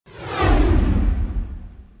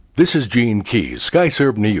This is Gene Key,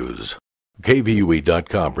 Skyserve News.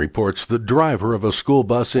 KVUE.com reports the driver of a school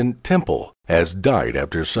bus in Temple has died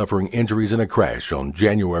after suffering injuries in a crash on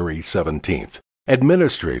January 17th.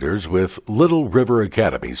 Administrators with Little River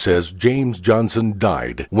Academy says James Johnson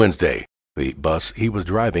died Wednesday. The bus he was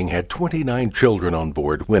driving had 29 children on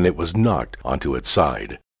board when it was knocked onto its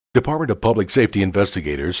side. Department of Public Safety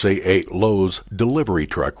investigators say a Lowe's delivery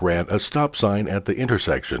truck ran a stop sign at the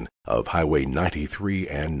intersection of Highway 93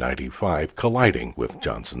 and 95, colliding with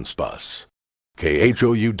Johnson's bus.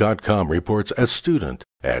 KHOU.com reports a student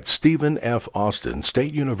at Stephen F. Austin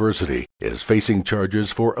State University is facing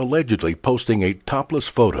charges for allegedly posting a topless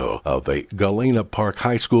photo of a Galena Park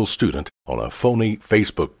High School student on a phony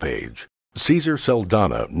Facebook page. Caesar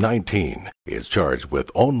Saldana, 19, is charged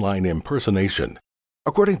with online impersonation.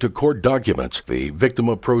 According to court documents, the victim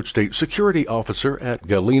approached a security officer at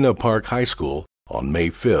Galena Park High School on May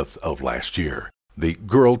 5th of last year. The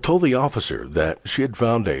girl told the officer that she had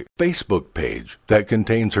found a Facebook page that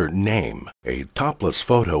contains her name, a topless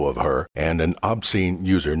photo of her, and an obscene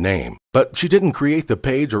username, but she didn't create the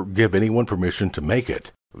page or give anyone permission to make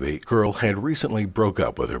it. The girl had recently broke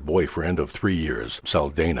up with her boyfriend of 3 years,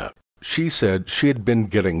 Saldana. She said she had been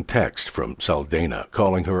getting texts from Saldana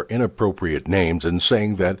calling her inappropriate names and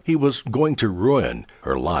saying that he was going to ruin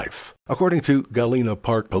her life. According to Galena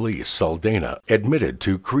Park Police, Saldana admitted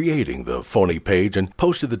to creating the phony page and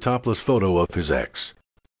posted the topless photo of his ex.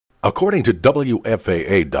 According to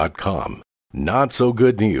WFAA.com, not so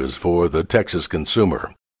good news for the Texas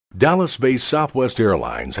consumer. Dallas-based Southwest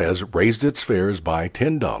Airlines has raised its fares by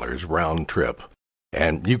 $10 round trip.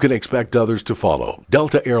 And you can expect others to follow.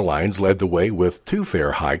 Delta Airlines led the way with 2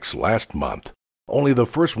 fare hikes last month. Only the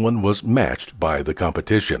first one was matched by the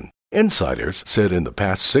competition. Insiders said in the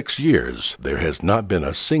past 6 years, there has not been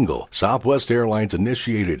a single Southwest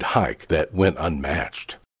Airlines-initiated hike that went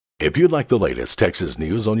unmatched. If you'd like the latest Texas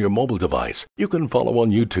news on your mobile device, you can follow on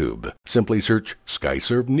YouTube. Simply search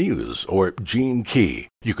Skyserve News or Gene Key.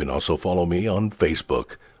 You can also follow me on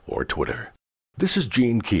Facebook or Twitter. This is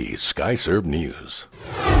Gene Key, Skyserve News.